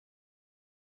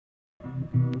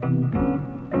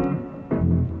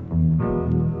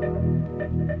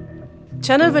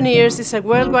Channel Veneers is a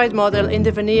worldwide model in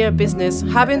the veneer business,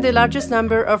 having the largest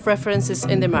number of references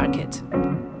in the market.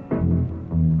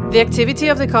 The activity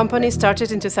of the company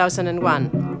started in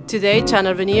 2001. Today,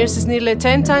 Channel Veneers is nearly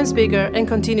 10 times bigger and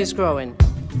continues growing.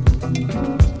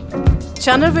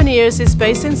 Channel Veneers is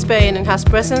based in Spain and has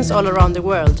presence all around the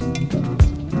world.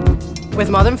 With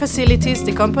modern facilities,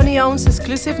 the company owns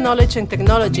exclusive knowledge and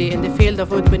technology in the field of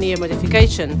wood veneer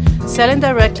modification, selling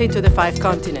directly to the 5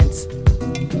 continents.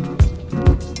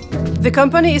 The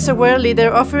company is a world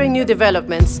leader offering new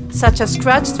developments, such as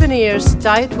scratched veneers,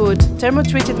 dyed wood,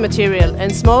 thermo-treated material,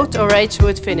 and smoked or aged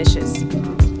wood finishes.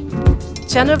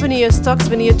 Channel Veneers stocks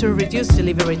veneer to reduce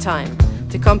delivery time.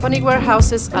 The company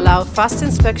warehouses allow fast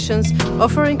inspections,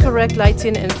 offering correct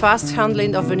lighting and fast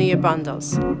handling of veneer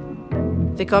bundles.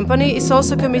 The company is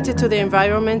also committed to the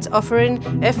environment, offering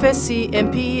FSC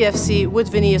and PEFC wood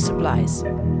veneer supplies.